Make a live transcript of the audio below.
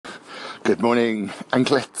Good morning,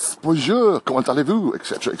 Anglais, bonjour, comment allez-vous,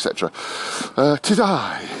 etc., etc. Tis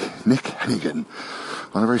I, Nick Hennigan,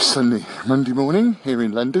 on a very sunny Monday morning here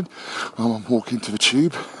in London. I'm walking to the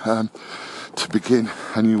tube to begin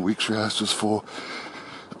a new week's rehearsals for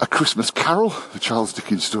A Christmas Carol, the Charles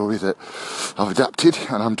Dickens story that I've adapted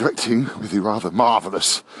and I'm directing with the rather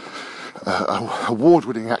marvellous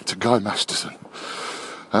award-winning actor Guy Masterson.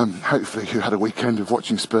 Hopefully you had a weekend of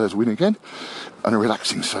watching Spurs win again and a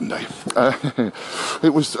relaxing Sunday.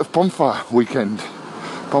 It was a bonfire weekend,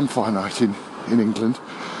 bonfire night in England,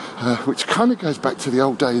 which kind of goes back to the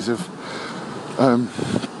old days of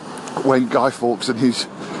when Guy Fawkes and his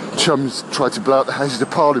chums tried to blow out the Houses of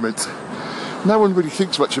Parliament. No one really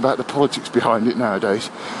thinks much about the politics behind it nowadays,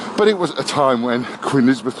 but it was a time when Queen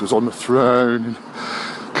Elizabeth was on the throne and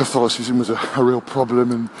Catholicism was a real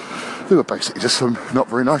problem, and there were basically just some not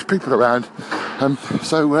very nice people around.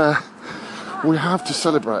 So we have to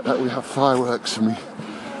celebrate that. We have fireworks, and we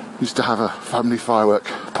used to have a family firework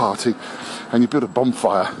party, and you build a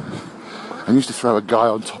bonfire and used to throw a guy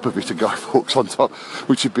on top of it, a Guy Fawkes on top,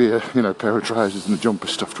 which would be a pair of trousers and a jumper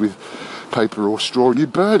stuffed with paper or straw, and you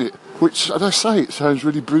burn it, which, as I say, it sounds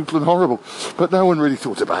really brutal and horrible, but no one really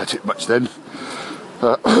thought about it much then.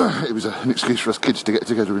 It was an excuse for us kids to get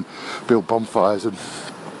together and build bonfires, and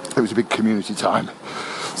it was a big community time.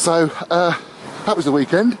 So that was the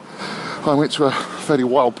weekend. I went to a fairly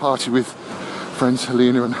wild party with friends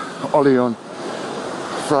Helena and Ollie on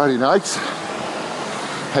Friday night.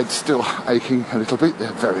 Head still aching a little bit.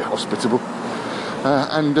 They're very hospitable.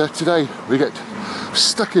 And today we get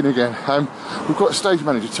stuck in again. We've got a stage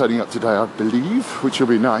manager turning up today, I believe, which will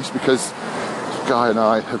be nice because Guy and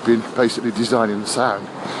I have been basically designing the sound.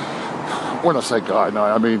 When I say Guy and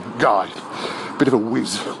I mean Guy. Bit of a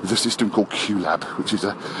whiz with a system called QLab, which is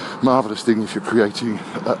a marvellous thing if you're creating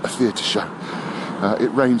a theatre show.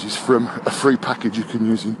 It ranges from a free package you can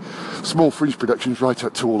use in small fringe productions right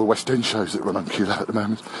up to all the West End shows that run on QLab at the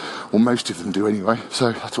moment, or most of them do anyway.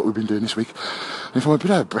 So that's what we've been doing this week. And if I'm a bit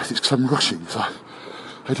out of breath, it's because I'm rushing, so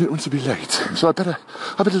I don't want to be late. So I better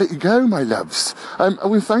let you go, my loves. I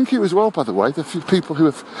want to thank you as well, by the way, the few people who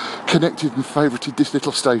have connected and favourited this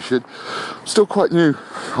little station. Still quite new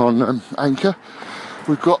on Anchor.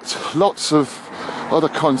 We've got lots of other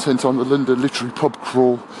content on the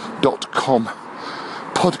LondonLiteraryPubCrawl.com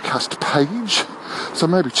podcast page, so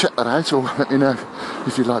maybe check that out, or let me know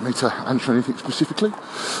if you'd like me to answer anything specifically,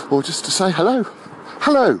 or just to say hello.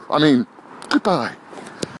 I mean, goodbye.